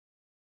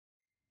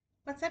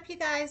What's up, you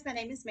guys? My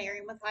name is Mary.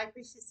 I'm with High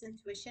Priestess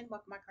Intuition.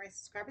 Welcome, my current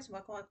subscribers.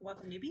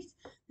 Welcome, newbies.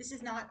 This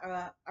is not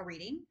a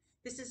reading.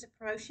 This is a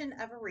promotion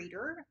of a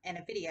reader and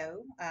a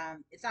video.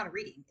 It's not a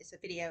reading. It's a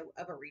video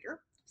of a reader,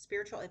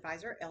 Spiritual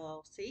Advisor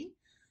LLC.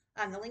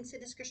 The link's in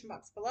the description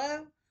box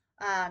below.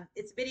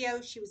 It's a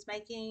video she was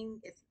making.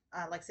 It's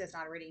like I said, it's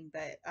not a reading,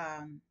 but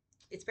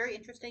it's very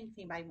interesting. If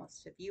anybody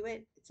wants to view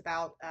it, it's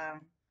about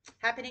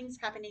happenings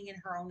happening in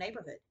her own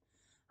neighborhood.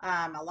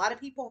 A lot of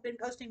people have been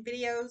posting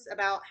videos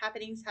about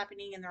happenings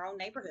happening in their own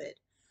neighborhood.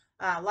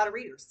 A lot of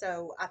readers.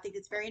 So I think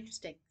it's very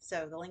interesting.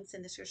 So the link's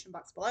in the description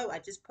box below. I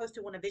just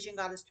posted one of Vision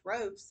Goddess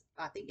Rose,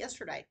 I think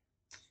yesterday.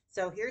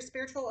 So here's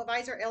Spiritual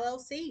Advisor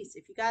LLCs.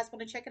 If you guys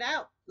want to check it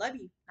out, love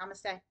you.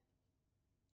 Namaste.